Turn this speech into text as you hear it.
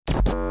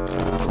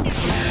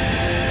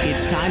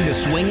It's time to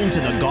swing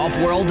into the golf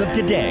world of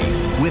today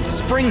with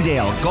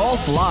Springdale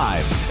Golf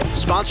Live.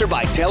 Sponsored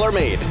by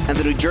TaylorMade and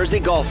the New Jersey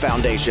Golf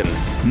Foundation.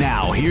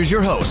 Now, here's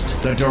your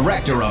host, the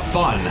Director of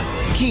Fun,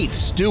 Keith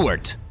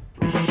Stewart.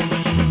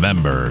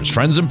 Members,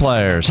 friends, and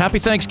players, happy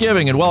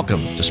Thanksgiving and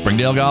welcome to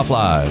Springdale Golf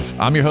Live.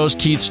 I'm your host,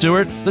 Keith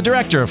Stewart, the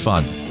Director of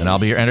Fun, and I'll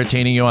be here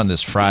entertaining you on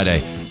this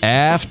Friday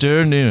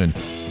afternoon.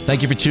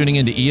 Thank you for tuning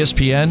in to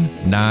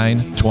ESPN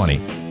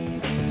 920.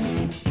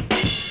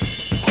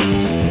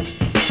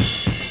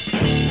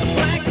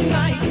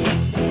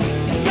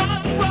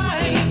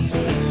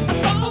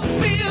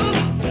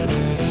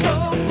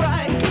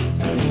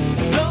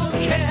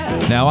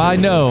 Now, I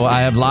know I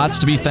have lots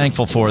to be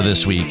thankful for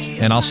this week,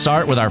 and I'll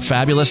start with our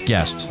fabulous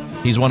guest.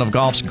 He's one of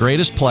golf's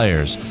greatest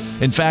players.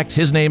 In fact,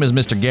 his name is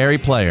Mr. Gary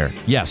Player.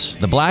 Yes,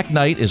 the Black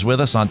Knight is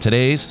with us on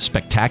today's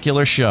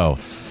spectacular show,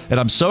 and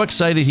I'm so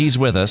excited he's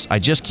with us. I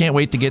just can't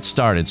wait to get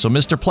started. So,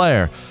 Mr.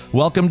 Player,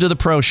 welcome to the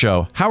Pro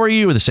Show. How are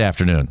you this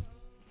afternoon?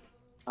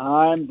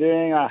 I'm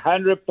doing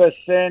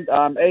 100%.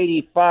 I'm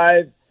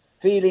 85,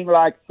 feeling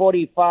like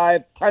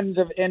 45, tons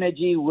of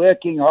energy,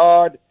 working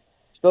hard,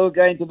 still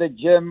going to the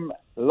gym,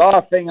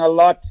 laughing a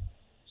lot.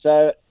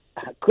 So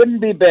couldn't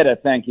be better.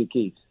 Thank you,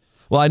 Keith.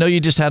 Well, I know you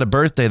just had a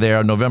birthday there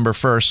on November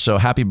 1st, so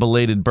happy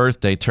belated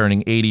birthday,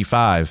 turning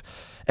 85.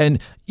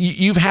 And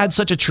you've had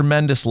such a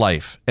tremendous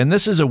life. And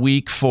this is a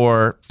week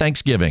for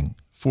Thanksgiving,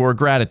 for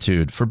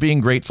gratitude, for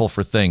being grateful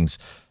for things.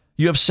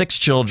 You have 6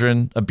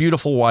 children, a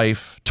beautiful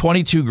wife,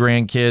 22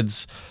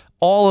 grandkids,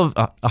 all of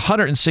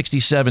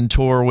 167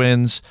 tour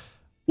wins.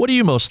 What are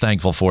you most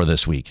thankful for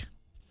this week?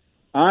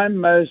 I'm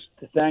most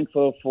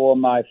thankful for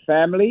my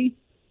family,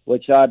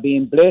 which I've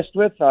been blessed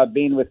with. I've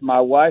been with my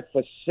wife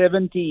for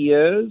 70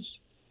 years,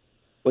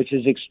 which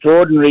is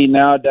extraordinary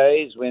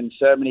nowadays when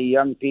so many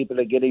young people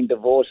are getting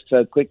divorced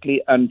so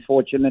quickly,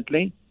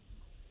 unfortunately.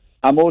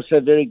 I'm also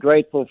very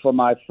grateful for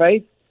my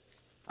faith.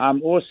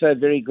 I'm also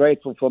very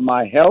grateful for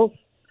my health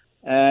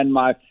and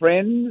my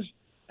friends.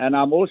 And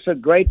I'm also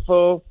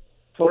grateful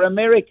for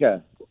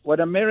America. What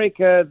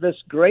America, this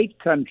great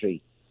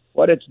country,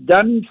 what it's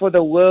done for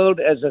the world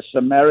as a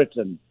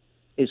Samaritan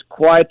is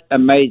quite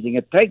amazing.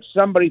 It takes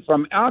somebody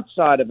from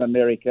outside of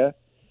America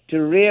to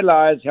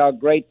realize how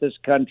great this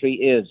country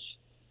is.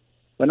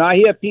 When I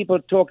hear people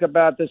talk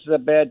about this is a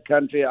bad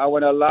country, I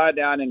want to lie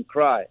down and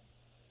cry.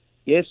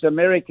 Yes,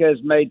 America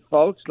has made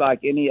faults like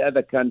any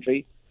other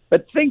country,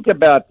 but think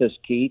about this,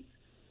 Keith.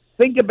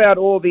 Think about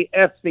all the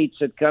athletes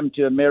that come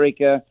to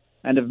America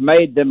and have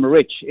made them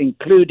rich,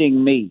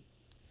 including me.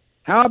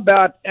 How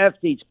about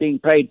athletes being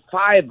paid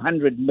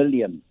 $500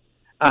 million,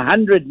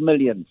 $100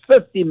 million,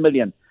 $50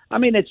 million? I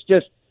mean, it's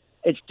just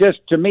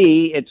to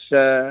me,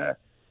 it's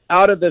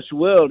out of this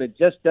world. It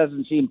just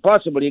doesn't seem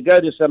possible. You go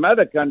to some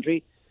other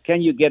country,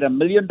 can you get $1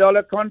 million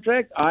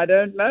contract? I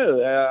don't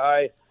know.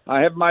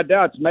 I have my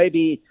doubts.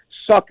 Maybe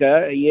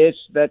soccer, yes,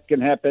 that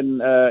can happen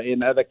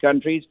in other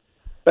countries.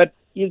 But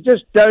you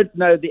just don't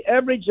know. The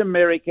average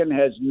American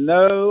has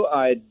no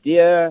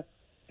idea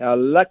how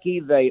lucky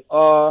they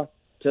are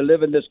to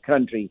live in this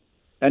country.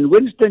 And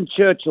Winston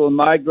Churchill,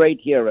 my great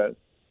hero,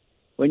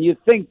 when you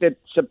think that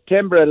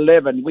September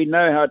 11, we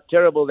know how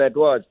terrible that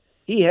was.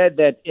 He had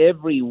that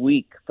every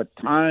week for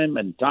time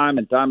and time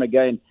and time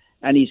again.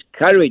 And his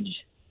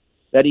courage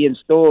that he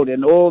instilled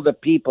in all the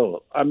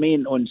people,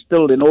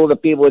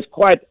 was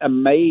quite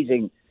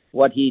amazing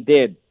what he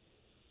did.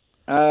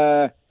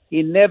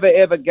 He never,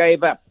 ever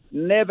gave up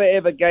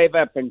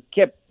and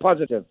kept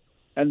positive.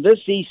 And this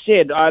he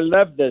said, I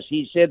love this.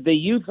 He said, the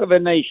youth of a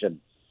nation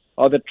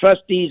are the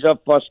trustees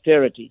of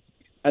posterity.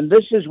 And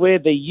this is where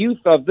the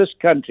youth of this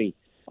country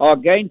are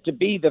going to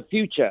be the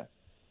future.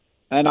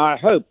 And I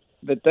hope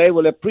that they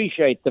will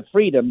appreciate the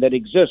freedom that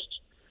exists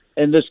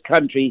in this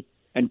country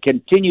and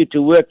continue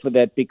to work for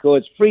that,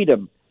 because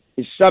freedom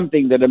is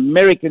something that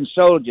American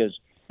soldiers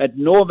at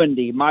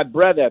Normandy, my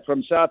brother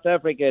from South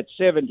Africa at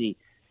 70,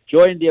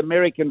 joined the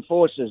American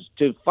forces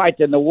to fight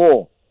in the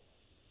war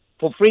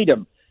for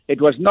freedom.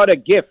 It was not a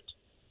gift.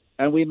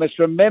 And we must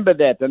remember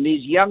that. And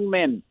these young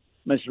men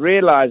must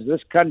realize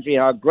this country,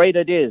 how great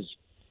it is,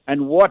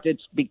 and what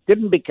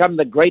didn't become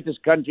the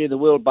greatest country in the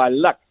world by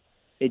luck.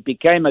 It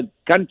became a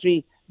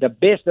country, the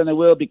best in the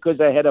world, because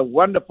they had a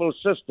wonderful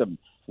system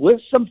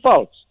with some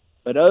faults,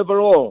 but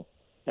overall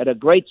had a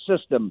great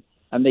system.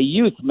 And the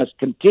youth must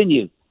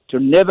continue to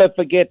never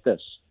forget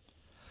this.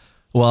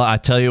 Well, I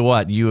tell you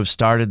what, you have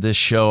started this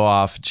show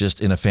off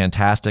just in a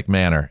fantastic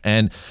manner.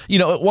 And,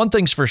 one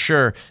thing's for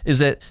sure is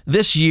that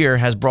this year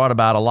has brought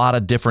about a lot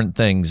of different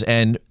things.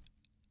 And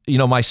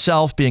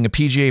myself being a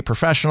PGA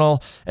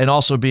professional and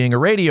also being a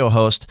radio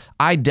host,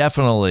 I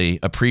definitely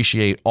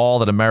appreciate all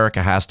that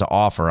America has to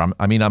offer.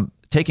 I'm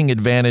taking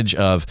advantage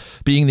of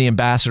being the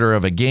ambassador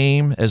of a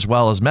game as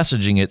well as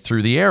messaging it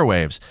through the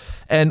airwaves.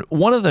 And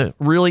one of the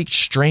really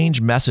strange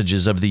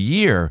messages of the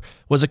year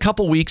was a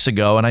couple weeks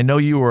ago, and I know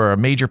you were a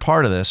major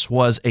part of this,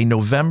 was a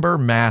November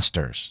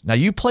Masters. Now,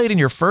 you played in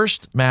your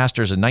first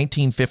Masters in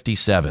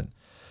 1957,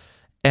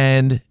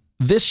 and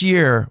this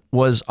year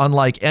was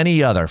unlike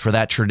any other for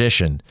that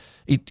tradition.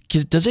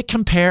 Does it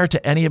compare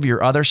to any of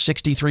your other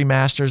 63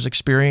 Masters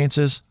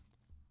experiences?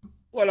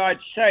 Well, I'd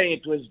say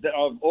it was,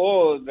 of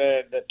all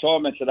the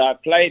tournaments that I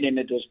played in,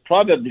 it was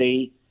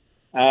probably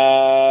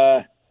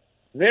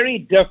very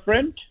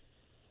different.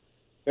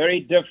 Very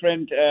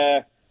different.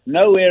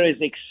 Nowhere as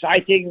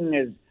exciting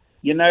as,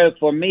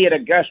 for me at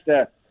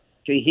Augusta,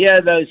 to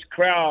hear those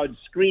crowds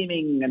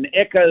screaming and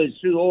echoes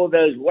through all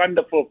those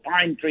wonderful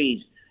pine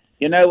trees.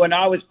 When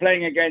I was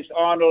playing against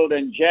Arnold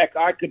and Jack,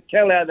 I could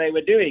tell how they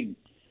were doing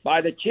by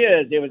the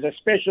cheers. There was a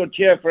special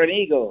cheer for an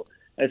eagle,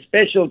 a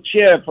special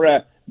cheer for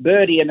a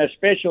birdie, and a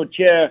special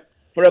cheer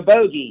for a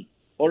bogey,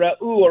 or a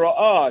ooh or a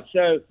ah.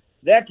 So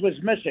that was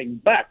missing.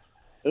 But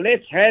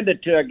let's hand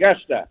it to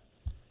Augusta.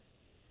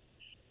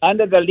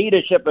 Under the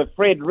leadership of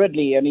Fred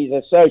Ridley and his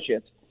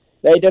associates,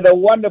 they did a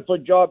wonderful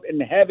job in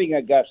having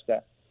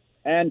Augusta.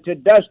 And to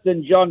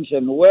Dustin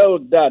Johnson, well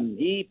done.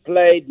 He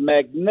played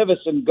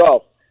magnificent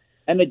golf.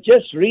 And it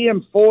just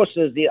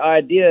reinforces the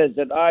ideas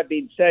that I've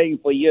been saying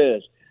for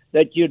years,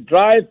 that you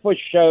drive for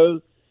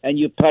show and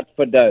you putt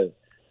for dough.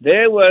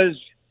 There was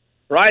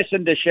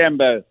Bryson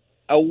DeChambeau,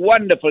 a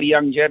wonderful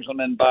young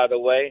gentleman, by the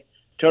way,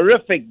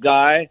 terrific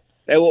guy.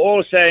 They were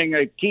all saying,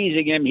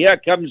 teasing him, here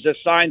comes the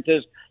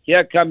scientist,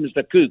 here comes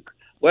the kook.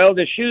 Well,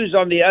 the shoe's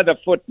on the other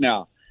foot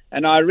now,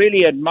 and I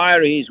really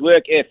admire his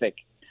work ethic.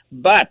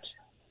 But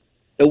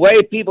the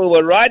way people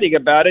were writing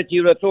about it,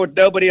 you would have thought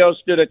nobody else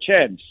stood a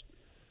chance.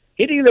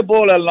 Hitting the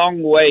ball a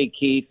long way,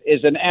 Keith,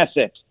 is an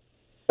asset.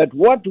 But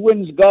what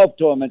wins golf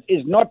tournaments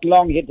is not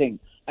long hitting,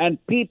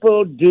 and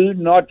people do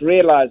not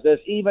realize this,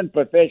 even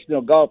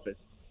professional golfers.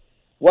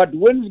 What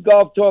wins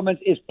golf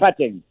tournaments is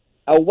putting.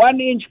 A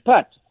 1-inch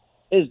putt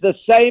is the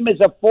same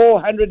as a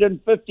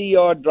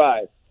 450-yard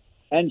drive.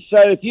 And so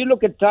if you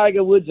look at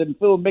Tiger Woods and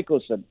Phil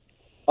Mickelson,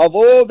 of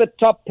all the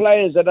top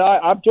players that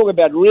I'm talking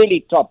about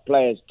really top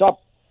players,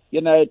 top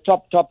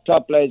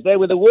players, they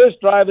were the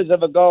worst drivers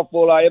of a golf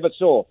ball I ever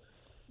saw.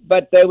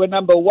 But they were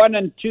number 1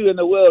 and 2 in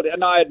the world,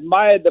 and I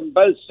admired them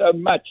both so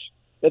much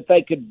that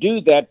they could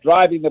do that,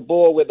 driving the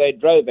ball where they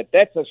drove it.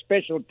 That's a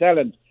special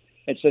talent.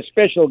 It's a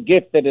special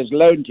gift that is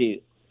loaned to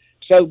you.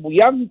 So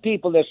young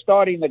people are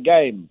starting the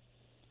game.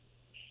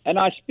 And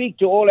I speak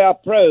to all our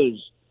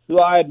pros who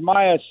I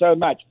admire so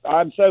much.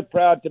 I'm so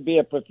proud to be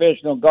a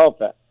professional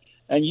golfer.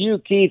 And you,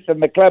 Keith,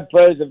 and the club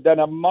pros have done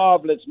a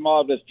marvelous,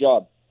 marvelous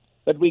job.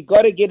 But we've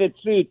got to get it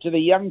through to the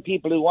young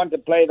people who want to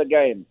play the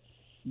game.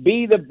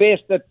 Be the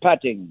best at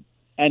putting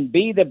and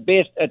be the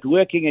best at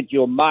working at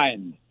your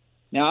mind.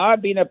 Now,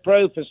 I've been a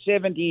pro for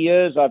 70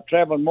 years. I've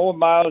traveled more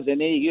miles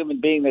than any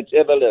human being that's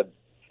ever lived.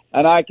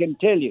 And I can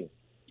tell you,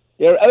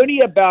 there are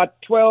only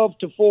about 12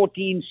 to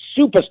 14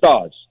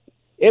 superstars.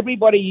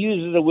 Everybody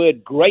uses the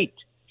word great,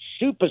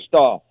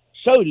 superstar,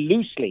 so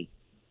loosely.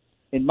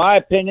 In my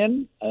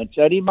opinion, and it's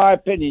only my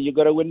opinion, you've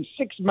got to win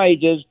 6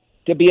 majors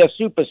to be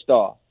a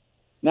superstar.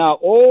 Now,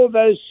 all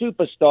those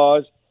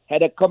superstars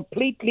had a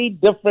completely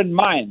different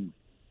mind.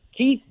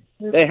 Keith,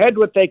 they had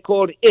what they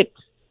called it.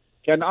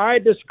 Can I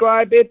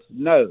describe it?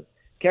 No.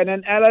 Can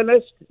an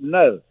analyst?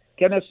 No.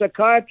 Can a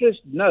psychiatrist?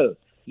 No.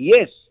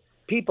 Yes,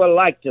 people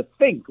like to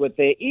think with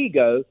their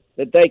ego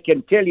that they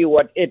can tell you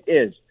what it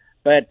is.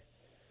 But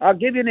I'll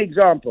give you an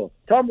example.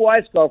 Tom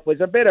Weiskopf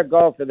was a better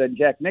golfer than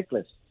Jack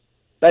Nicklaus,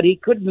 but he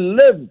couldn't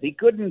live. He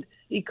couldn't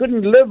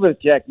live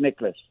with Jack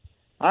Nicklaus.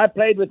 I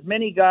played with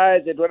many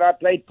guys that when I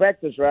played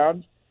practice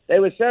rounds, they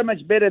were so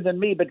much better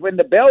than me, but when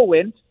the bell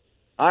went,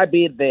 I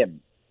beat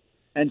them.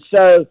 And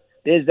so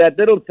there's that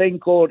little thing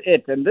called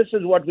it, and this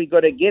is what we got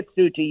to get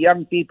through to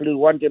young people who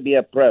want to be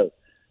a pro.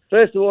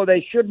 First of all,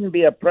 they shouldn't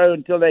be a pro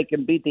until they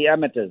can beat the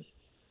amateurs.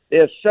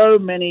 There are so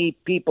many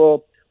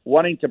people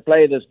wanting to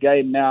play this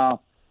game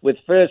now with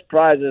first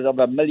prizes of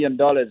 $1 million.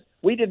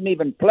 We didn't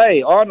even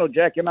play. Arnold,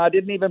 Jack, and I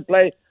didn't even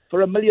play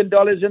for $1 million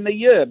in the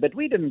year, but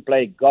we didn't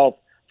play golf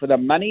for the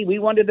money. We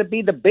wanted to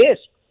be the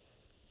best.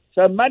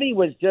 So money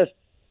was just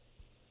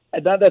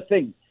another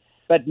thing.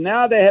 But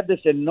now they have this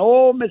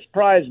enormous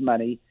prize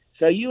money.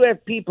 So you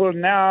have people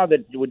now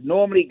that would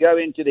normally go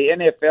into the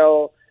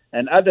NFL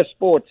and other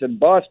sports and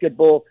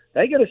basketball.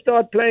 They're going to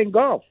start playing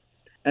golf.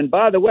 And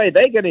by the way,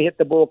 they're going to hit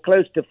the ball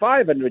close to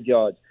 500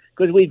 yards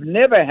because we've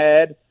never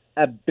had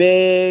a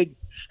big,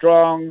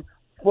 strong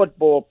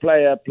football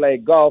player play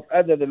golf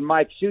other than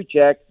Mike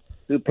Suchak,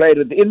 who played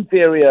with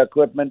inferior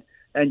equipment,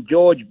 and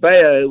George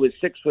Bayer, who was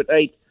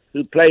 6'8",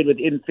 who played with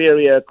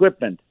inferior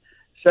equipment.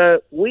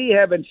 So we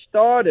haven't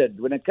started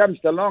when it comes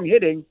to long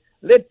hitting.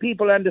 Let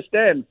people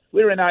understand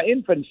we're in our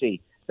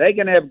infancy. They're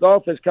going to have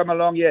golfers come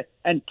along here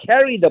and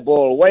carry the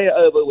ball way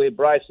over where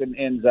Bryson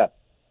ends up.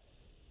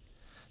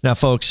 Now,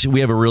 folks,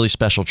 we have a really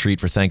special treat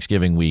for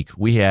Thanksgiving week.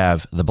 We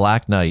have the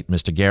Black Knight,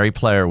 Mr. Gary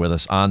Player, with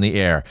us on the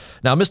air.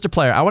 Now, Mr.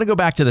 Player, I want to go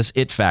back to this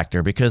it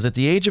factor because at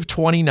the age of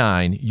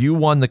 29, you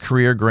won the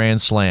career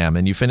Grand Slam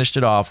and you finished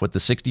it off with the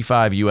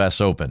 65 U.S.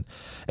 Open.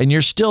 And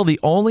you're still the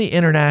only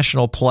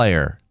international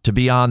player to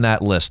be on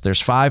that list.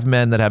 There's 5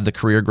 men that have the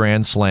career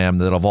Grand Slam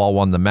that have all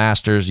won the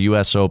Masters,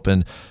 U.S.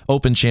 Open,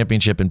 Open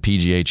Championship, and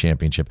PGA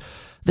Championship.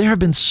 There have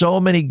been so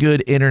many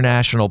good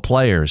international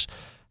players.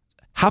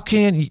 How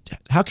can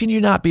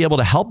you not be able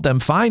to help them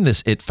find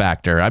this it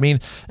factor? I mean,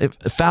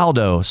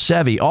 Faldo,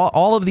 Seve,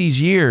 all of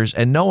these years,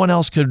 and no one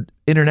else could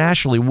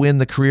internationally win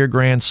the career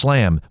Grand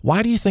Slam.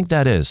 Why do you think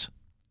that is?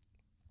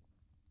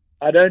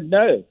 I don't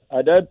know.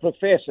 I don't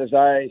profess, as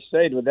I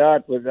said,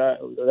 without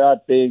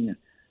being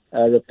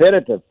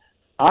repetitive.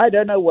 I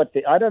don't know what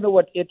it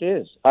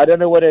is. I don't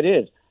know what it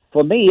is.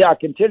 For me, I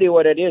can tell you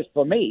what it is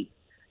for me.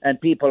 And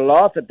people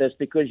laugh at this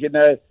because,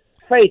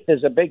 faith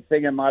is a big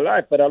thing in my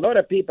life. But a lot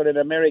of people in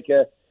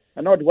America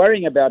are not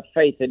worrying about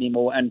faith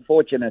anymore,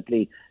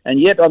 unfortunately.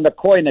 And yet on the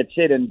coin it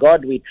said, "In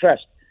God we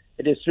trust."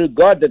 It is through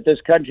God that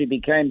this country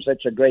became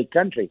such a great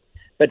country.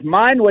 But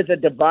mine was a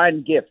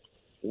divine gift.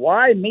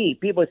 Why me?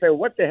 People say,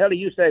 "What the hell are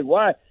you saying?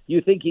 Why you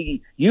think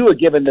you were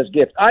given this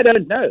gift?" I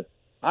don't know.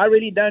 I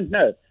really don't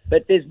know.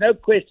 But there's no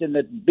question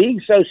that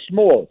being so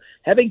small,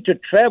 having to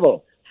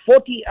travel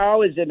 40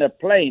 hours in a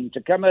plane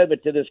to come over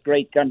to this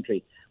great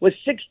country with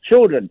 6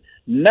 children,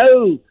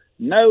 no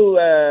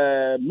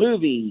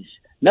movies,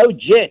 no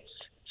jets,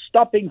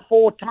 stopping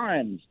 4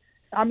 times.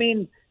 I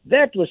mean,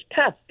 that was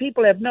tough.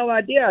 People have no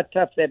idea how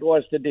tough that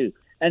was to do.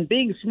 And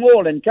being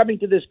small and coming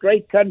to this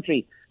great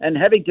country and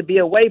having to be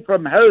away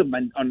from home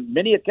and on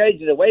many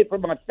occasions away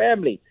from my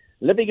family,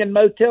 living in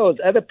motels.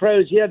 Other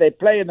pros here, they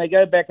play and they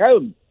go back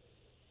home.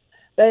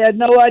 They had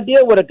no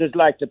idea what it was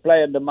like to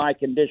play under my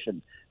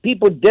condition.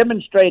 People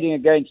demonstrating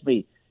against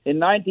me. In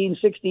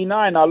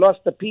 1969, I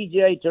lost the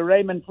PGA to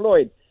Raymond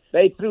Floyd.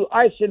 They threw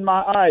ice in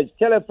my eyes,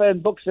 telephone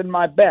books in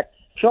my back,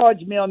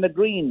 charged me on the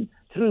green,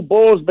 threw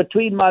balls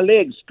between my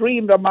legs,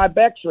 screamed on my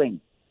backswing,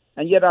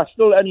 and yet I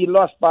still only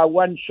lost by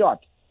 1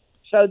 shot.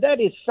 So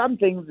that is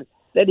something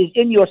that is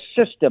in your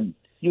system.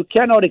 You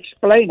cannot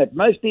explain it.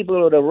 Most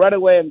people would have run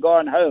away and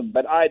gone home,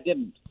 but I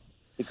didn't,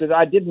 because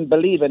I didn't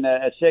believe in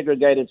a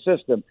segregated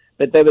system.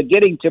 But they were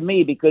getting to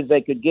me because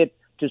they could get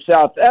to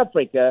South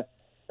Africa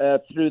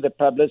through the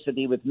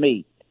publicity with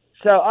me.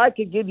 So I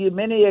could give you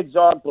many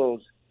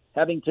examples,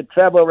 having to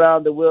travel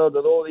around the world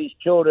with all these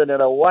children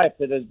and a wife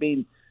that has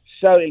been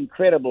so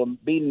incredible,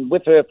 been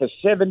with her for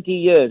 70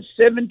 years.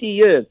 70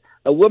 years,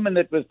 a woman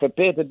that was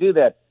prepared to do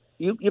that.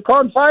 You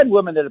can't find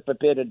women that are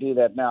prepared to do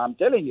that now, I'm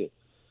telling you.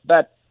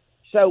 But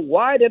so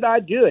why did I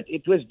do it?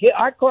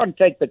 I can't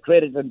take the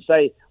credit and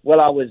say,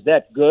 well, I was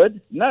that good.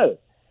 No,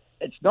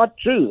 it's not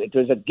true. It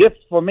was a gift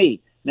for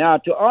me. Now,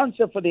 to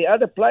answer for the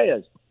other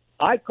players,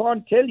 I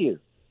can't tell you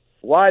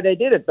why they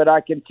did it, but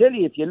I can tell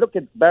you, if you look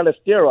at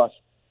Ballesteros,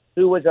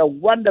 who was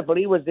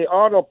he was the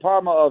Arnold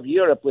Palmer of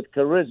Europe with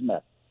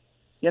charisma.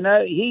 He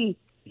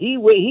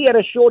had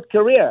a short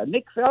career.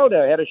 Nick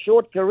Faldo had a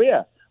short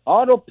career.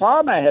 Arnold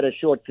Palmer had a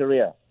short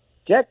career.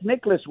 Jack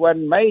Nicklaus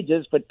won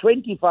majors for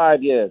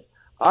 25 years.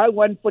 I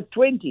won for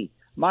 20.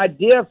 My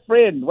dear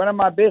friend, one of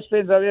my best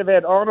friends I've ever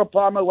had, Arnold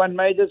Palmer, won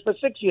majors for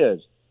 6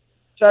 years.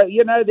 So,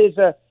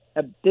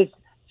 there's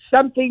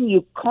something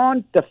you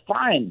can't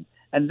define.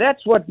 And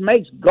that's what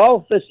makes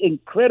golf this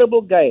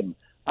incredible game.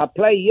 I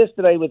played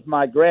yesterday with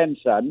my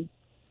grandson.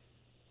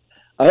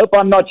 I hope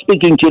I'm not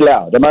speaking too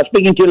loud. Am I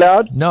speaking too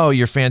loud? No,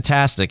 you're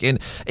fantastic. And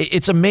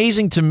it's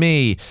amazing to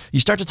me. You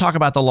start to talk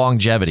about the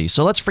longevity.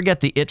 So let's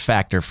forget the it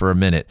factor for a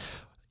minute.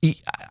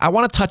 I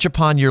want to touch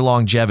upon your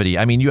longevity.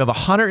 I mean, you have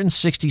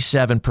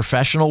 167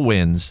 professional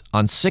wins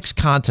on 6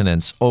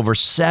 continents over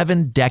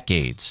 7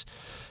 decades.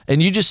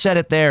 And you just said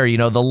it there,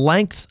 the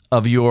length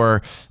of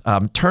your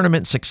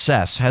tournament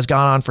success has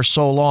gone on for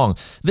so long.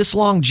 This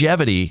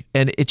longevity,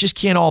 and it just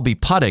can't all be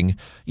putting,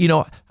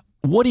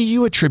 what do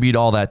you attribute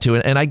all that to?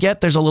 And I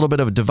get there's a little bit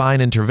of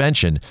divine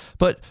intervention,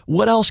 but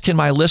what else can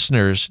my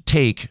listeners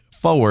take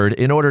forward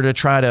in order to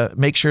try to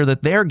make sure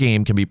that their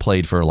game can be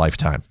played for a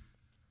lifetime?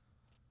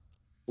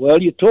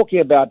 Well, you're talking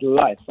about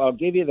life. I'll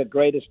give you the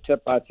greatest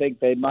tip I think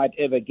they might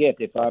ever get,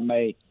 if I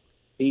may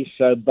be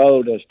so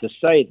bold as to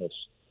say this.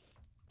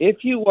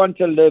 If you want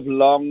to live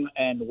long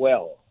and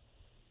well,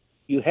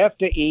 you have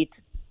to eat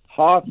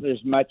half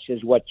as much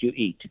as what you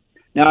eat.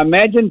 Now,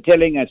 imagine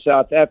telling a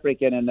South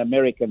African and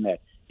American that.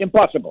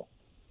 Impossible.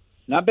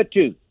 Number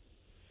 2,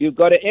 you've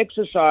got to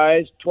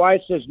exercise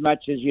twice as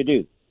much as you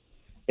do.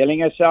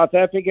 Telling a South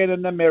African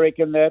and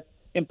American that.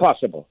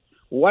 Impossible.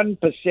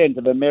 1%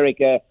 of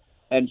America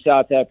and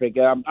South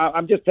Africa,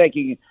 I'm just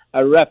taking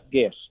a rough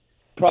guess,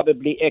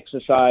 probably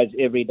exercise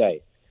every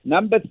day.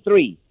 Number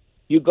 3,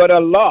 you've got to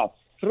laugh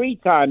 3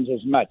 times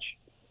as much.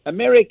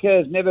 America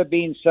has never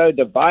been so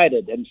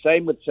divided, and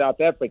same with South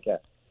Africa.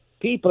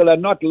 People are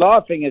not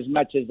laughing as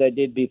much as they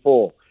did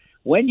before.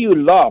 When you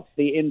laugh,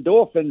 the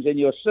endorphins in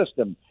your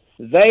system,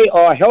 they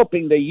are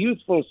helping the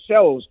youthful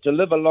cells to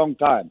live a long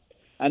time.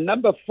 And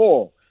number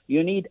 4,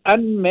 you need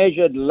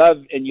unmeasured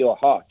love in your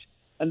heart.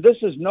 And this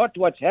is not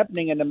what's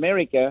happening in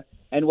America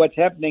and what's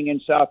happening in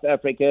South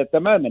Africa at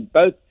the moment,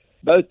 both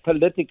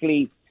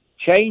politically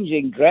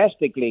changing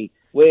drastically,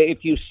 where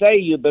if you say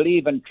you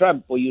believe in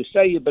Trump or you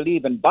say you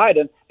believe in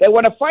Biden, they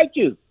want to fight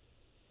you.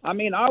 I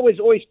mean, I was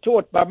always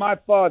taught by my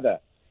father,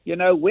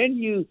 when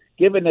you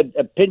give an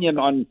opinion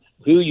on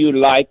who you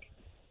like,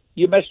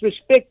 you must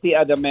respect the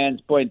other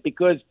man's point,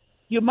 because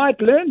you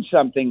might learn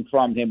something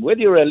from him.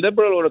 Whether you're a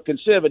liberal or a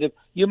conservative,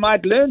 you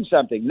might learn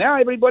something. Now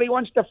everybody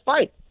wants to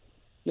fight.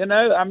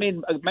 I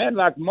mean, a man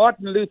like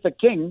Martin Luther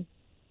King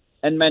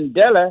and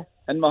Mandela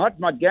and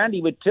Mahatma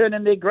Gandhi would turn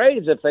in their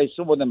graves if they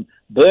saw them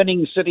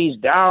burning cities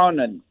down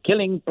and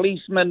killing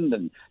policemen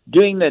and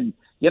doing the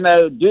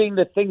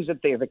things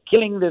that the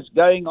killing that's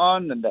going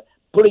on and the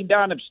pulling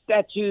down of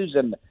statues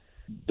and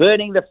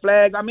burning the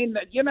flag. I mean,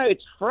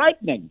 it's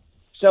frightening.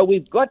 So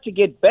we've got to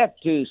get back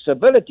to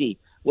civility,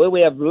 where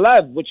we have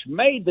love, which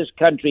made this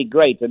country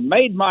great and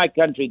made my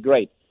country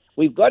great.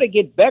 We've got to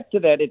get back to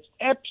that. It's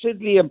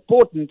absolutely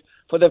important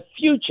for the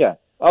future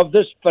of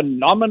this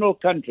phenomenal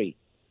country.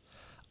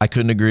 I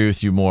couldn't agree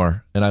with you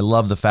more. And I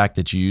love the fact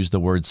that you use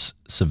the words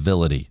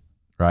civility,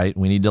 right?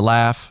 We need to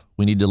laugh.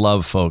 We need to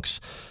love,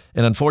 folks.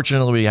 And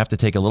unfortunately, we have to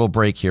take a little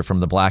break here from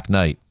the Black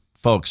Knight.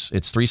 Folks,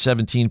 it's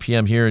 3:17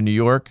 p.m. here in New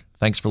York.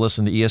 Thanks for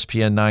listening to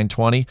ESPN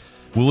 920.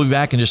 We'll be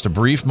back in just a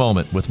brief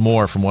moment with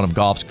more from one of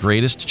golf's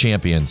greatest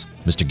champions,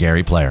 Mr.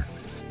 Gary Player.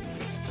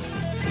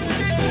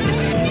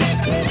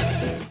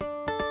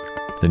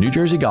 The New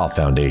Jersey Golf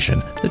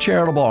Foundation, the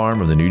charitable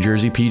arm of the New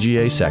Jersey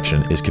PGA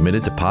section, is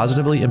committed to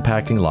positively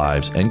impacting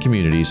lives and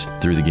communities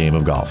through the game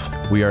of golf.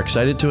 We are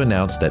excited to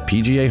announce that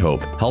PGA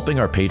Hope, Helping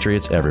Our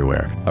Patriots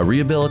Everywhere, a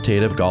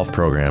rehabilitative golf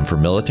program for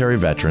military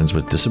veterans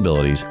with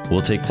disabilities,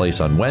 will take place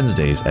on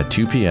Wednesdays at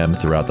 2 p.m.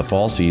 throughout the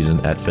fall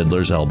season at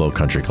Fiddler's Elbow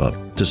Country Club.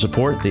 To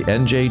support the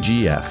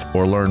NJGF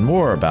or learn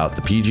more about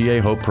the PGA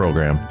Hope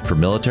program for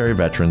military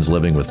veterans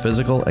living with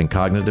physical and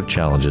cognitive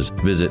challenges,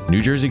 visit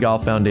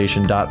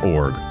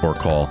NewJerseyGolfFoundation.org or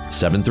call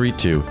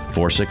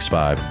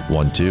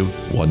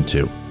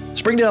 732-465-1212.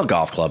 Springdale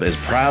Golf Club is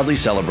proudly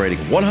celebrating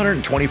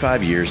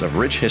 125 years of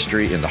rich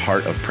history in the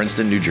heart of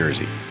Princeton, New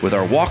Jersey. With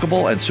our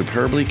walkable and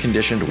superbly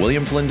conditioned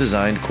William Flynn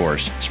designed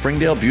course,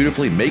 Springdale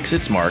beautifully makes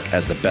its mark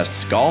as the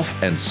best golf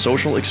and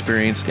social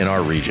experience in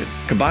our region.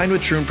 Combined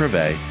with Troon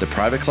Privé, the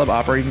private club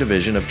operating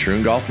division of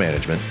Troon Golf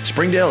Management,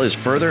 Springdale is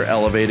further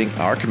elevating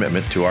our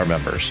commitment to our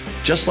members.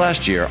 Just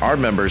last year, our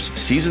members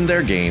seasoned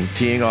their game,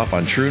 teeing off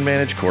on Troon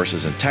managed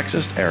courses in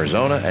Texas,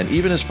 Arizona, and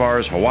even as far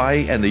as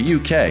Hawaii and the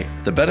UK.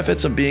 The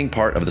benefits of being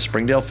part of the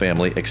Springdale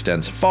family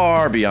extends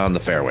far beyond the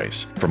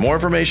fairways. For more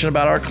information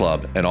about our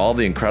club and all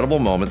the incredible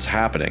moments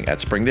happening at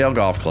Springdale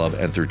Golf Club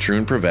and through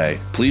Troon Privé,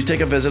 please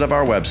take a visit of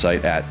our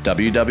website at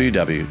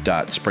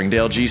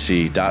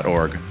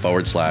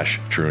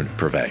www.springdalegc.org/Troon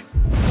Privé.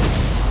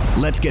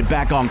 Let's get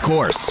back on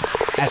course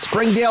as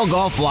Springdale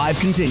Golf Live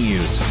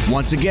continues.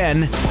 Once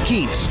again,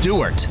 Keith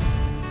Stewart.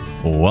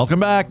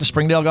 Welcome back to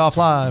Springdale Golf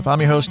Live. I'm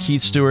your host,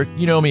 Keith Stewart.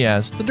 You know me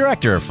as the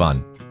Director of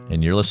Fun,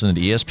 and you're listening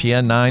to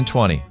ESPN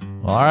 920.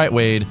 Well, all right,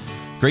 Wade.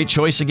 Great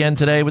choice again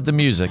today with the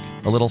music.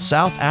 A little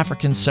South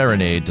African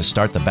serenade to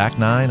start the back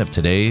nine of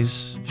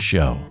today's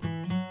show.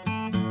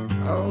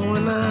 Oh,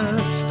 when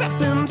I step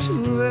into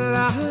the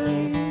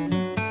light,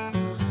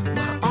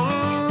 my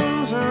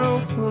arms are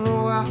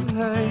open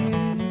wide.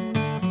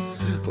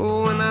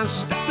 Oh, when I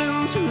step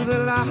into the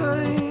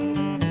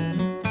light,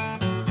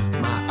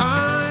 my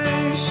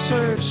eyes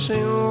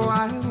searching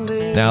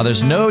wildly. Now,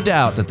 there's no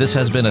doubt that this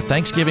has been a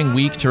Thanksgiving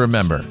week to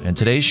remember, and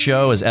today's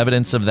show is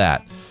evidence of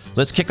that.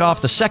 Let's kick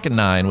off the second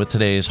nine with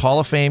today's Hall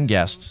of Fame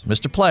guest,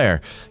 Mr.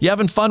 Player. You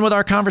having fun with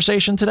our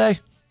conversation today?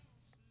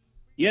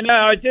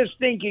 I was just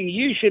thinking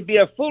you should be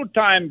a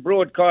full-time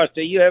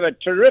broadcaster. You have a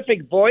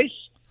terrific voice,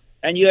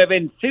 and you have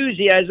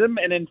enthusiasm,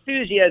 and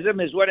enthusiasm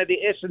is one of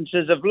the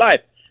essences of life.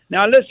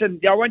 Now,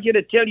 listen, I want you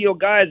to tell your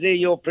guys there,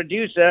 your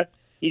producer,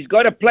 he's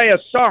got to play a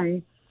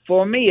song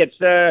for me. It's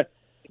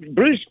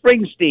Bruce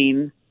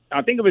Springsteen.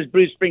 I think it was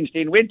Bruce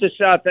Springsteen, went to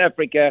South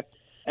Africa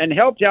and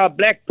helped our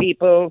black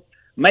people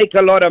make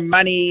a lot of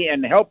money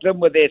and helped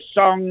them with their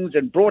songs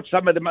and brought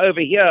some of them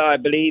over here, I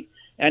believe.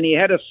 And he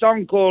had a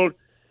song called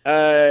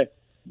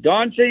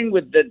Dancing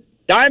with the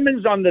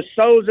Diamonds on the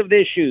Soles of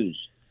Their Shoes.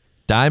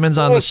 Diamonds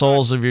on the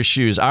soles of your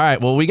shoes. All right,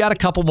 well, we got a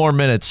couple more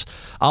minutes.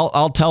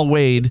 I'll tell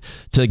Wade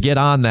to get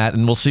on that,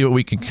 and we'll see what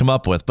we can come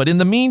up with. But in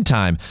the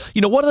meantime,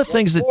 one of the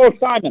things that... Paul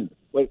Simon.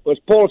 Was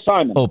Paul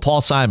Simon. Oh,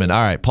 Paul Simon.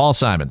 All right, Paul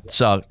Simon.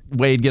 So,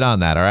 Wade, get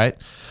on that, all right?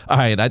 All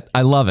right,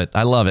 I love it.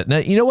 I love it. Now,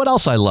 you know what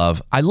else I love?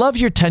 I love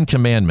your 10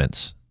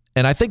 Commandments.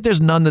 And I think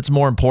there's none that's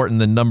more important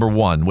than number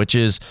one, which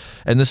is,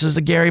 and this is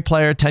the Gary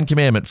Player 10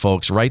 Commandment,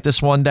 folks. Write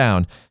this one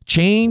down.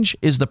 Change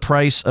is the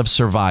price of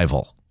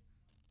survival.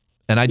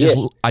 And I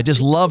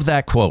just love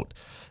that quote.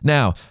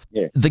 Now,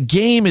 the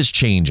game is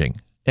changing.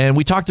 And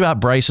we talked about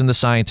Bryson, the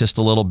scientist,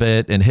 a little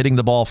bit and hitting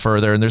the ball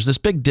further. And there's this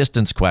big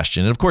distance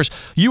question. And of course,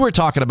 you were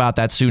talking about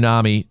that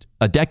tsunami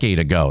a decade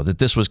ago, that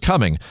this was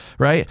coming,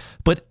 right?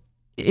 But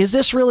is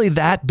this really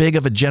that big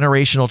of a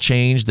generational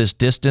change, this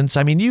distance?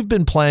 I mean, you've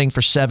been playing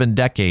for 7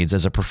 decades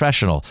as a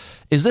professional.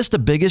 Is this the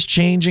biggest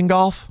change in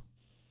golf?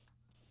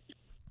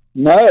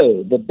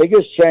 No, the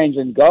biggest change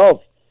in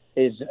golf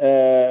is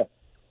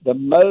the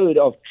mode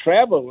of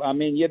travel. I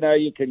mean, you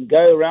can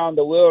go around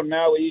the world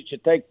now. Where you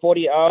should take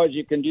 40 hours,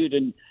 you can do it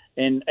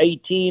in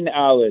 18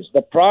 hours.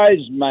 The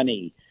prize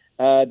money,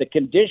 the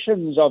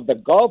conditions of the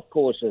golf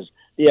courses,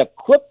 the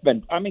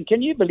equipment. I mean,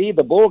 can you believe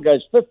the ball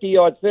goes 50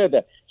 yards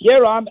further?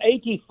 Here I'm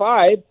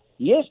 85.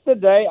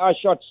 Yesterday I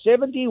shot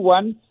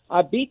 71.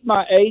 I beat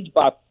my age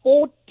by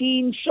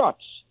 14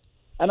 shots.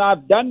 And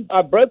I've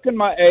broken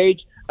my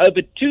age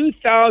over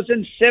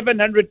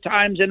 2,700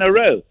 times in a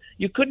row.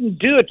 You couldn't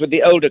do it with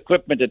the old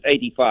equipment at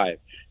 85.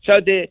 So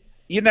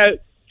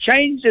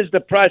change is the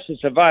price of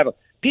survival.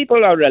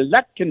 People are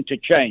reluctant to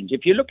change.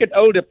 If you look at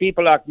older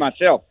people like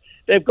myself,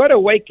 they've got to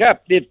wake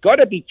up. There's got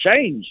to be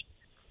change.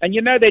 And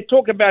they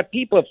talk about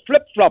people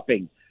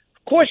flip-flopping.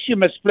 Of course you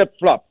must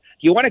flip-flop.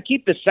 You want to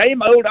keep the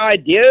same old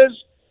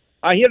ideas?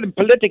 I hear them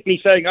politically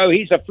saying, oh,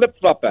 he's a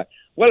flip-flopper.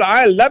 Well,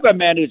 I love a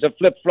man who's a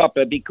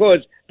flip-flopper because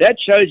that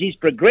shows he's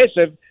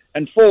progressive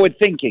and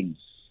forward-thinking.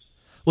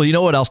 Well, you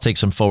know what else takes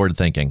some forward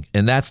thinking?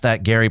 And that's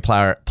that Gary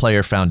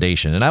Player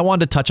Foundation. And I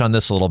wanted to touch on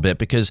this a little bit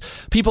because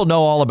people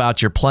know all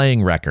about your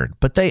playing record,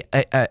 but they,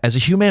 as a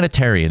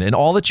humanitarian and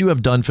all that you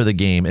have done for the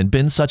game and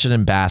been such an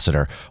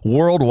ambassador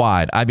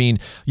worldwide, I mean,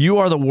 you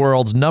are the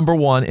world's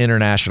 #1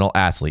 international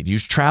athlete.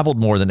 You've traveled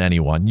more than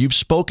anyone. You've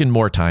spoken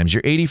more times.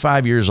 You're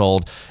 85 years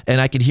old,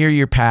 and I could hear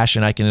your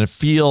passion. I could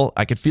feel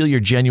your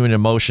genuine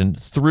emotion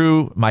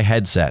through my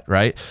headset,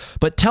 right?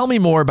 But tell me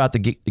more about the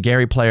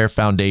Gary Player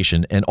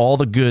Foundation and all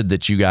the good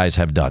that you guys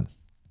have done.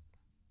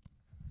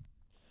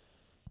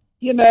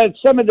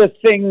 Some of the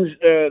things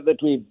that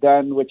we've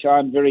done, which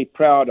I'm very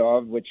proud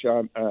of,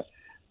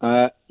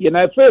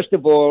 first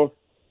of all,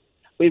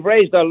 we've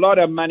raised a lot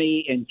of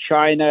money in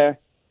China,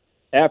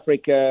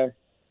 Africa,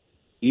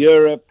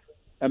 Europe,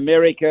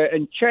 America,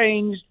 and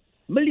changed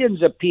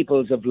millions of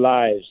people's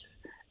lives.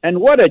 And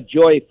what a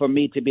joy for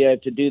me to be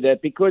able to do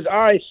that, because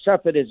I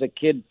suffered as a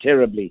kid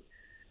terribly.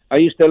 I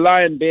used to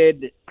lie in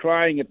bed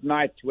crying at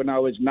night when I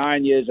was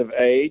 9 years of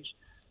age.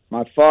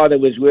 My father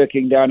was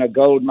working down a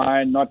gold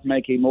mine, not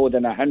making more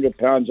than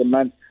 £100 a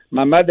month.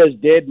 My mother's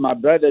dead. My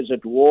brother's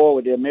at war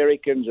with the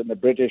Americans and the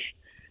British.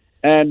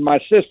 And my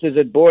sister's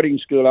at boarding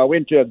school. I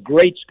went to a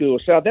great school.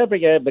 South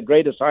Africa have the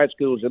greatest high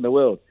schools in the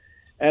world.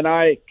 And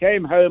I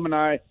came home and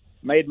I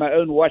made my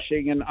own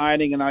washing and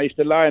ironing, and I used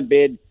to lie in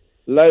bed,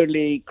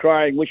 lonely,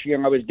 crying, wishing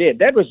I was dead.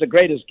 That was the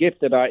greatest gift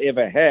that I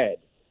ever had.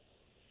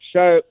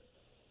 So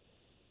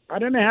I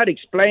don't know how to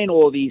explain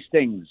all these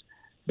things,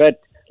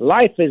 but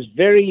life is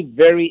very,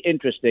 very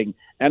interesting.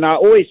 And I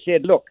always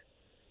said, look,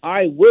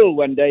 I will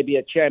one day be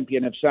a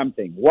champion of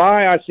something.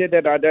 Why I said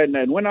that, I don't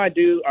know. And when I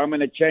do, I'm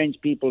going to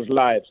change people's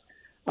lives.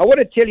 I want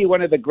to tell you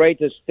one of the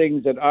greatest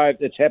things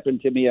that's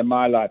happened to me in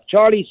my life.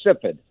 Charlie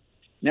Sifford.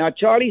 Now,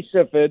 Charlie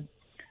Sifford,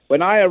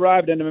 when I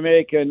arrived in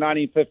America in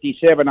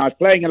 1957, I was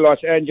playing in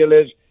Los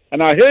Angeles,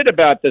 and I heard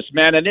about this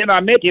man, and then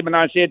I met him, and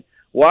I said,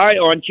 why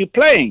aren't you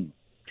playing?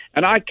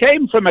 And I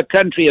came from a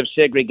country of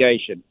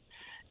segregation.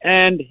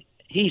 And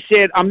he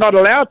said, I'm not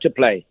allowed to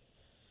play.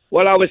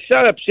 Well, I was so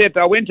upset.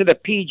 I went to the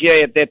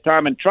PGA at that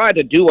time and tried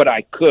to do what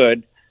I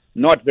could,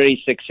 not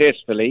very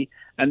successfully.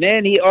 And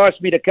then he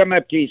asked me to come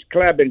up to his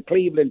club in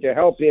Cleveland to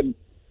help him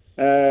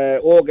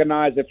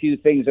organize a few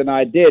things, and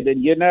I did.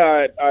 And,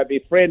 I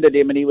befriended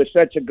him, and he was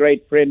such a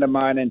great friend of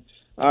mine, and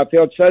I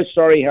felt so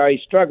sorry how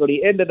he struggled.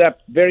 He ended up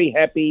very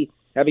happy,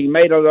 having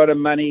made a lot of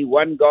money,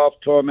 won golf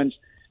tournaments.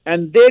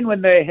 And then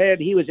when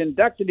he was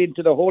inducted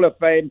into the Hall of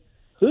Fame,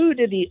 who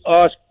did he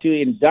ask to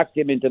induct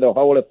him into the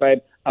Hall of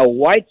Fame? A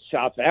white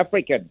South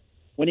African,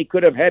 when he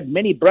could have had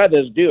many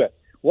brothers do it.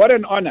 What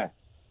an honor.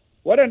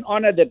 What an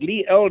honor that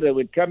Lee Elder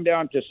would come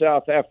down to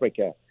South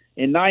Africa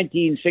in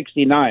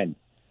 1969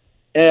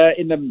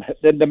 in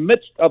the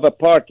midst of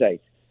apartheid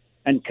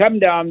and come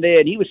down there.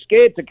 And he was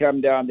scared to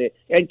come down there.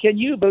 And can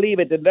you believe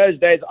it? In those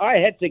days, I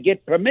had to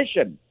get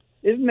permission.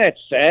 Isn't that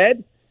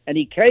sad? And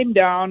he came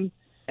down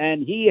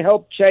and he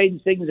helped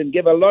change things and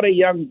give a lot of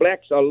young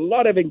blacks a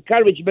lot of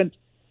encouragement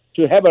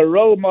to have a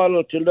role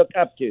model to look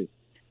up to.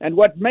 And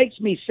what makes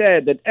me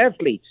sad that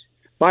athletes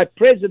by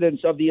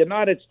presidents of the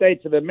United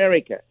States of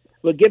America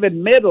were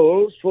given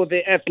medals for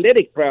their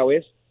athletic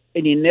prowess,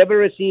 and he never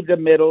received a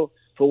medal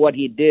for what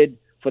he did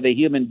for the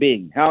human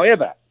being.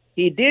 However,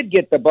 he did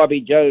get the Bobby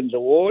Jones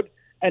Award,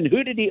 and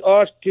who did he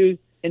ask to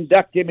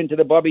induct him into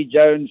the Bobby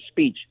Jones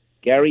speech?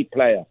 Gary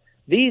Player.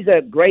 These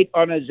are great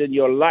honors in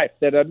your life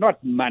that are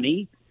not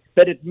money,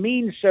 but it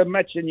means so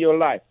much in your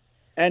life.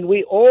 And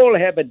we all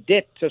have a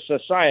debt to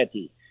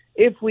society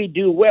if we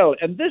do well.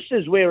 And this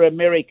is where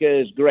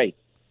America is great,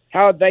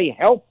 how they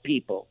help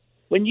people.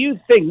 When you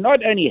think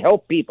not only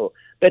help people,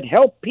 but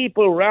help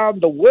people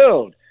around the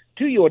world,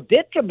 to your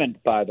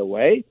detriment, by the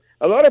way.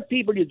 A lot of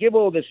people you give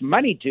all this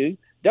money to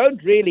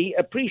don't really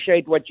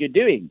appreciate what you're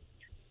doing.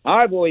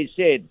 I've always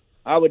said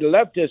I would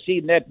love to have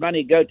seen that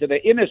money go to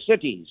the inner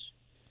cities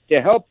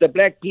to help the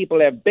black people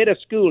have better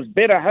schools,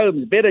 better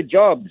homes, better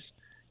jobs.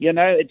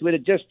 It would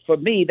have just, for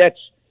me,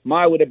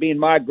 would have been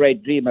my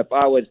great dream if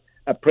I was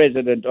a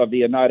president of the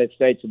United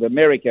States of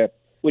America,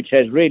 which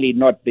has really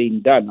not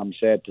been done, I'm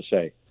sad to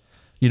say.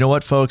 You know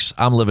what, folks?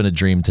 I'm living a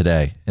dream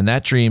today. And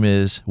that dream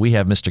is we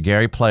have Mr.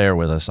 Gary Player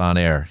with us on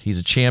air. He's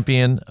a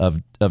champion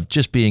of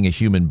just being a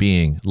human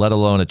being, let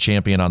alone a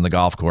champion on the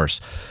golf course.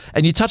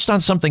 And you touched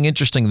on something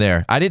interesting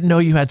there. I didn't know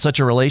you had such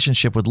a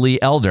relationship with Lee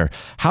Elder.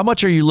 How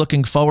much are you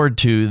looking forward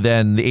to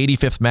then the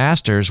 85th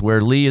Masters, where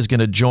Lee is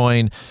going to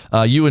join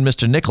you and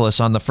Mr.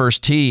 Nicklaus on the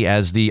first tee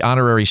as the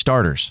honorary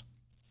starters?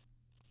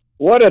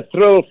 What a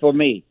thrill for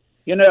me.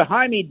 You know,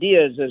 Jaime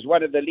Diaz is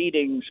one of the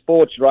leading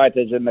sports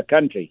writers in the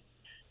country.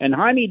 And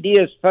Jaime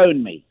Diaz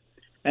phoned me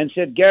and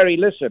said, Gary,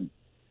 listen,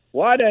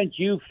 why don't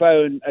you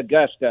phone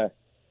Augusta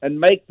and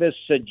make this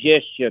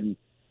suggestion,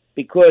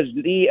 because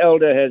Lee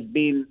Elder has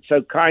been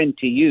so kind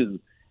to you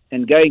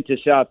in going to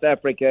South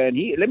Africa. And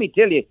let me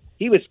tell you,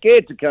 he was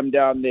scared to come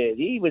down there.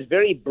 He was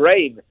very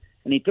brave,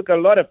 and he took a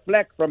lot of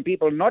flack from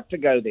people not to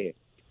go there.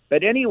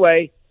 But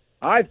anyway,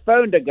 I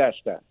phoned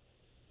Augusta,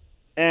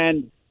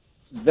 and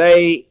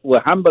they were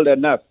humble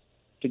enough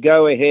to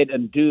go ahead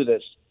and do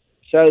this.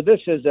 So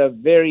this is a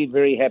very,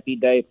 very happy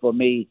day for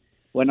me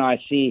when I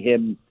see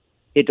him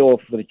hit off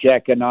with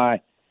Jack and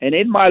I. And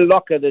in my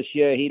locker this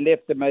year, he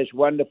left the most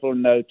wonderful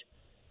note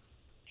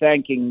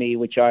thanking me,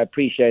 which I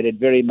appreciated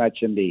very much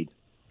indeed.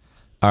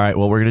 All right,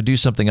 well, we're going to do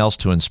something else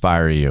to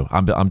inspire you.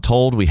 I'm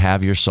told we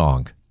have your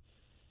song.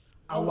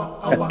 Now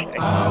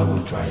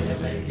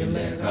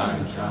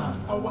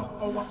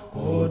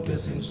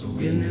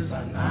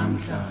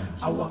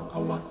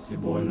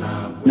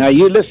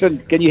you listen,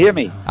 can you hear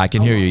me? I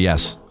can hear you,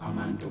 yes.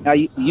 Now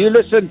you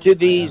listen to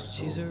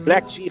these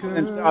black people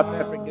in South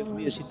Africa's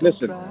music.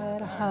 Listen.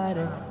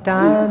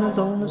 Diamonds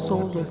on the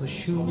soles of her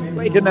shoes.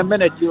 Wait in a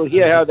minute, you'll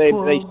hear how they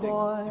sing.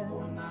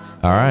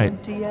 All right.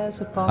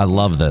 I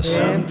love this.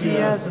 Empty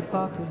as a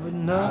pocket with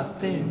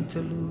nothing to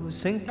lose.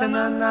 Sing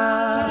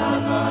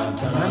ta-na-na,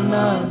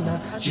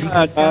 ta-na-na. She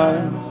got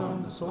diamonds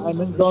on the soles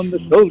On the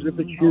soles of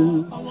the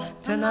shoes.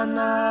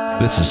 ta-na-na.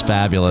 This is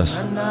fabulous.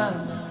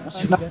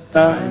 She got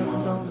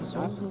diamonds on the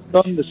soles of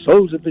On the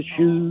soles of the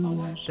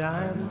shoes.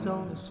 diamonds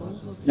on the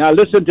soles of Now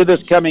listen to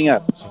this coming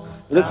up.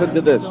 Listen to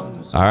this.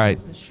 All right.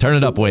 Turn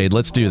it up, Wade.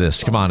 Let's do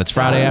this. Come on. It's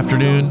Friday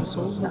afternoon.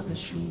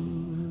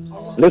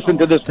 Listen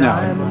to this now.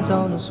 diamonds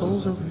on the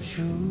soles of her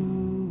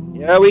shoes.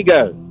 Here we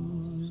go.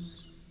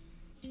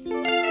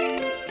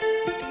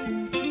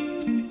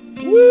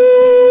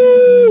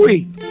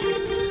 Woo-wee.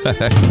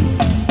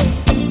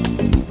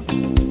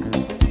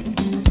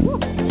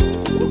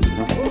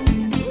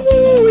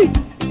 Woo-wee.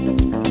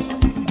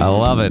 I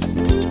love it.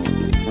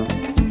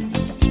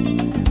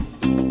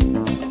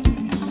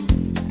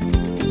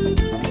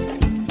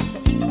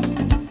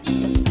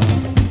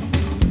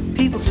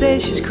 People say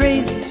she's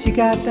crazy. She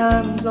got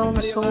diamonds on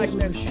the soles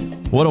of her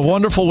shoes. What a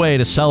wonderful way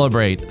to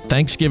celebrate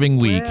Thanksgiving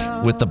week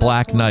with the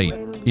Black Knight.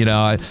 You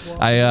know,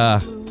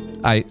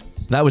 I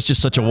that was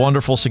just such a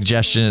wonderful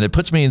suggestion, and it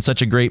puts me in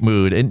such a great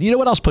mood. And you know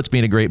what else puts me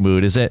in a great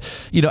mood is that,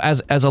 you know,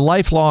 as a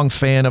lifelong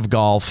fan of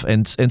golf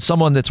and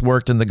someone that's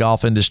worked in the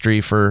golf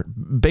industry for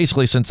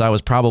basically since I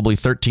was probably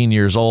 13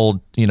 years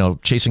old, you know,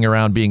 chasing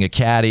around being a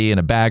caddy and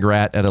a bag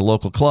rat at a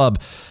local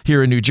club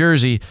here in New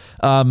Jersey.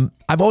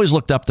 I've always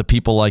looked up to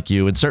people like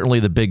you, and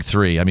certainly the big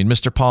three. I mean,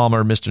 Mr.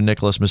 Palmer, Mr.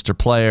 Nicklaus, Mr.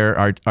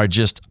 Player are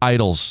just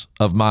idols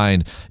of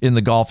mine in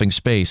the golfing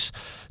space.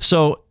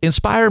 So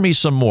inspire me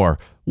some more.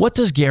 What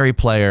does Gary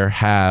Player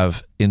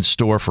have in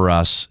store for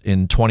us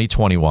in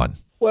 2021?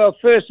 Well,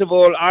 first of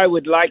all, I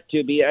would like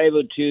to be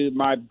able to,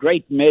 my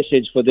great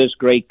message for this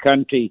great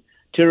country,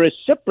 to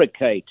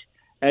reciprocate.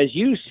 As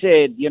you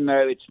said, you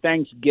know, it's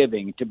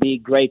Thanksgiving, to be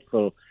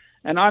grateful.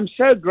 And I'm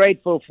so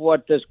grateful for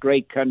what this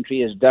great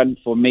country has done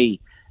for me.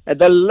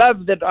 The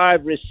love that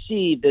I've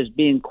received has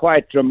been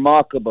quite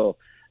remarkable.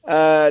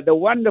 The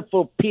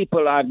wonderful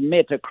people I've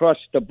met across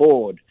the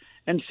board.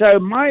 And so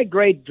my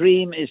great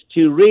dream is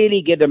to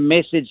really get a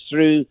message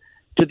through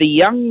to the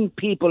young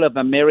people of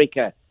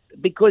America,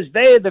 because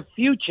they're the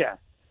future.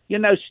 You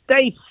know,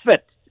 stay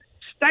fit,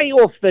 stay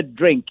off the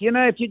drink. You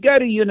know, if you go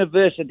to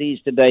universities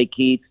today,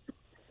 Keith,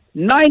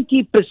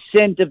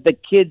 90% of the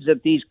kids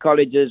at these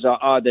colleges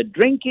are either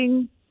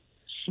drinking,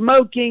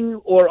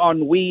 smoking, or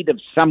on weed of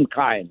some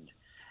kind.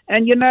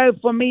 And, you know,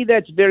 for me,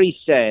 that's very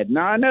sad.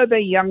 Now, I know they're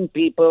young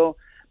people,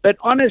 but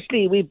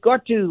honestly, we've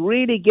got to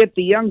really get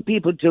the young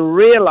people to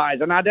realize,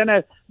 and I don't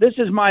know, this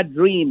is my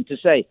dream to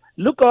say,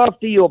 look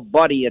after your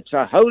body. It's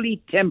a holy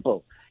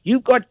temple.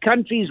 You've got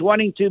countries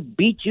wanting to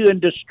beat you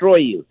and destroy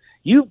you.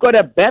 You've got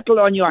a battle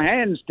on your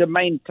hands to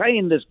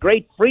maintain this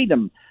great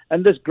freedom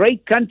and this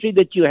great country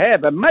that you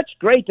have, a much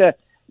greater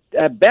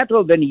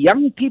battle than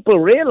young people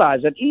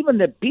realize, and even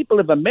the people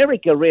of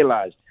America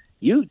realize.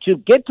 To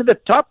get to the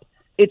top,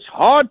 it's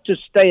hard to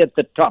stay at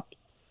the top.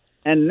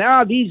 And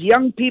now these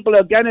young people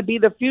are going to be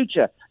the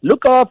future.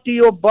 Look after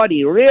your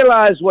body.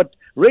 Realize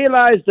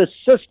the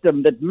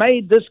system that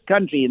made this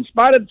country, in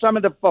spite of some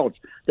of the faults,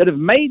 that have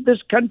made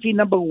this country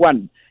number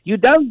one. You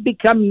don't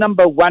become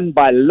number one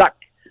by luck.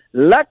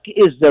 Luck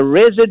is the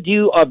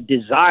residue of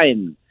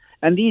design.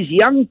 And these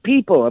young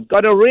people have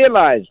got to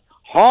realize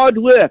hard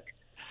work,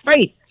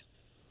 faith,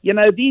 you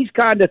know, these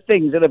kind of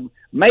things that have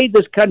made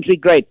this country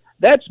great.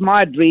 That's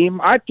my dream.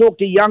 I talk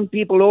to young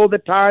people all the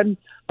time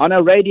on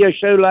a radio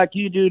show like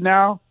you do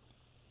now.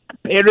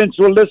 Parents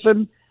will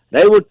listen.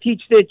 They will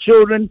teach their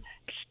children,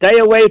 stay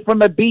away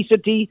from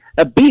obesity.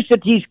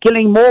 Obesity is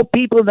killing more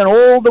people than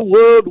all the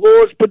world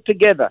wars put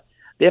together.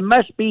 There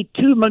must be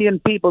 2 million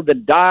people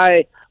that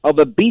die of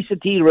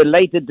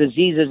obesity-related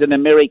diseases in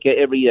America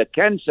every year.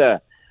 Cancer,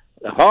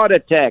 heart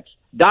attacks,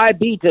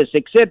 diabetes,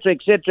 etc.,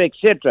 etc.,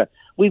 etc.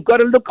 We've got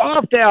to look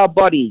after our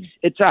bodies.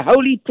 It's a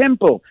holy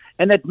temple,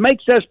 and it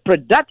makes us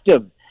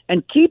productive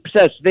and keeps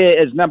us there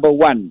as number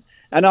one.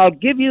 And I'll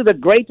give you the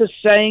greatest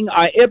saying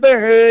I ever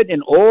heard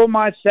in all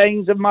my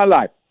sayings of my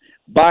life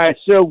by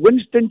Sir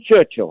Winston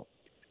Churchill.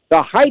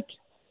 The height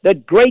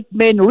that great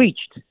men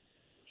reached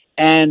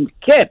and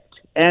kept,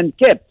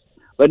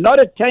 were not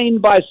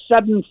attained by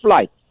sudden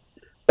flight,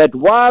 but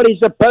while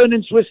his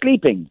opponents were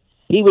sleeping,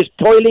 he was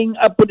toiling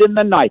upward in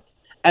the night.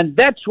 And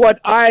that's what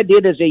I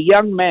did as a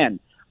young man.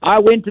 I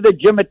went to the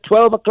gym at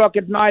 12 o'clock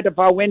at night if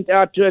I went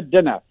out to a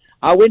dinner.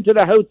 I went to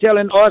the hotel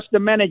and asked the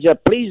manager,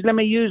 please let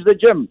me use the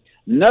gym.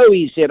 No,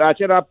 he said. I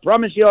said, I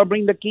promise you I'll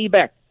bring the key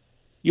back.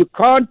 You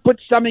can't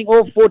put something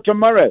off for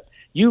tomorrow.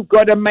 You've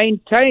got to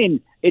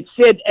maintain. It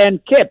said,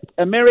 and kept.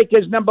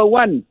 America's number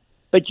one.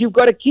 But you've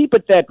got to keep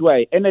it that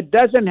way. And it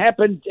doesn't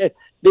happen.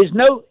 There's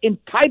no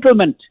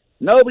entitlement.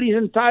 Nobody's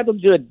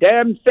entitled to a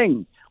damn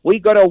thing.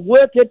 We've got to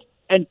work it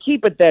and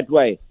keep it that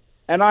way.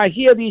 And I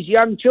hear these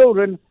young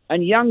children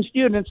and young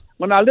students,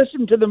 when I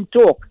listen to them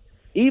talk,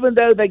 even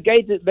though they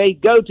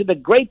go to the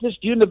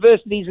greatest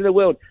universities in the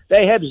world,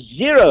 they have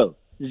zero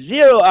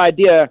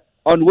idea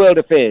on world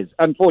affairs,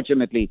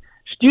 unfortunately.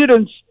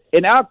 Students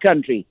in our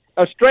country,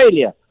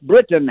 Australia,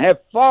 Britain, have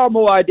far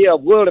more idea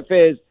of world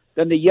affairs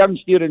than the young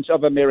students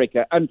of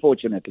America,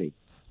 unfortunately.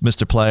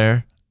 Mr.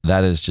 Player,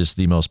 that is just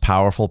the most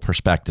powerful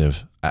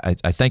perspective. I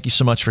thank you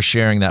so much for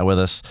sharing that with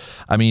us.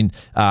 I mean,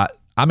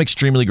 I'm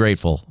extremely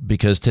grateful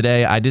because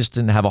today I just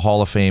didn't have a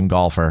Hall of Fame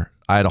golfer.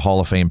 I had a Hall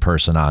of Fame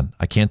person on.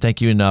 I can't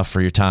thank you enough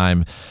for your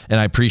time, and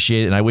I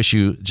appreciate it, and I wish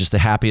you just the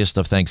happiest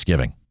of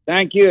Thanksgiving.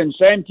 Thank you, and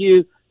same to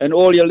you and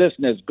all your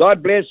listeners.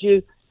 God bless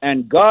you,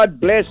 and God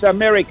bless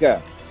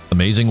America.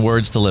 Amazing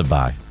words to live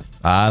by.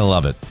 I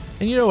love it.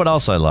 And you know what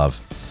else I love?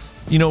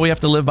 You know, we have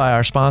to live by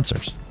our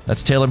sponsors.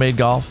 That's TaylorMade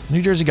Golf,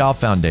 New Jersey Golf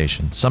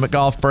Foundation, Summit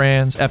Golf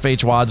Brands,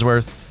 FH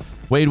Wadsworth,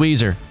 Wade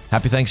Weezer.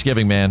 Happy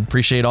Thanksgiving, man.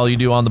 Appreciate all you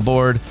do on the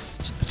board.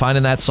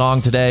 Finding that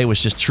song today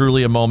was just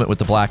truly a moment with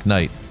the Black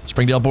Knight.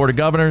 Springdale Board of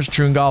Governors,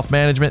 Troon Golf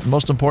Management, and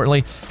most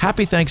importantly,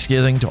 happy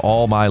Thanksgiving to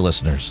all my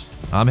listeners.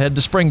 I'm headed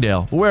to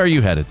Springdale. Where are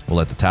you headed? We'll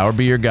let the tower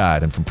be your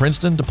guide. And from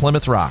Princeton to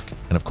Plymouth Rock,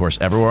 and of course,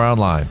 everywhere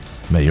online,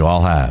 may you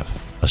all have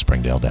a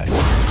Springdale day.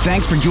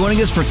 Thanks for joining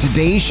us for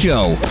today's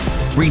show.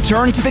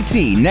 Return to the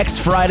tee next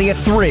Friday at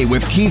 3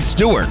 with Keith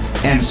Stewart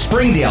and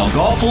Springdale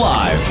Golf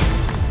Live.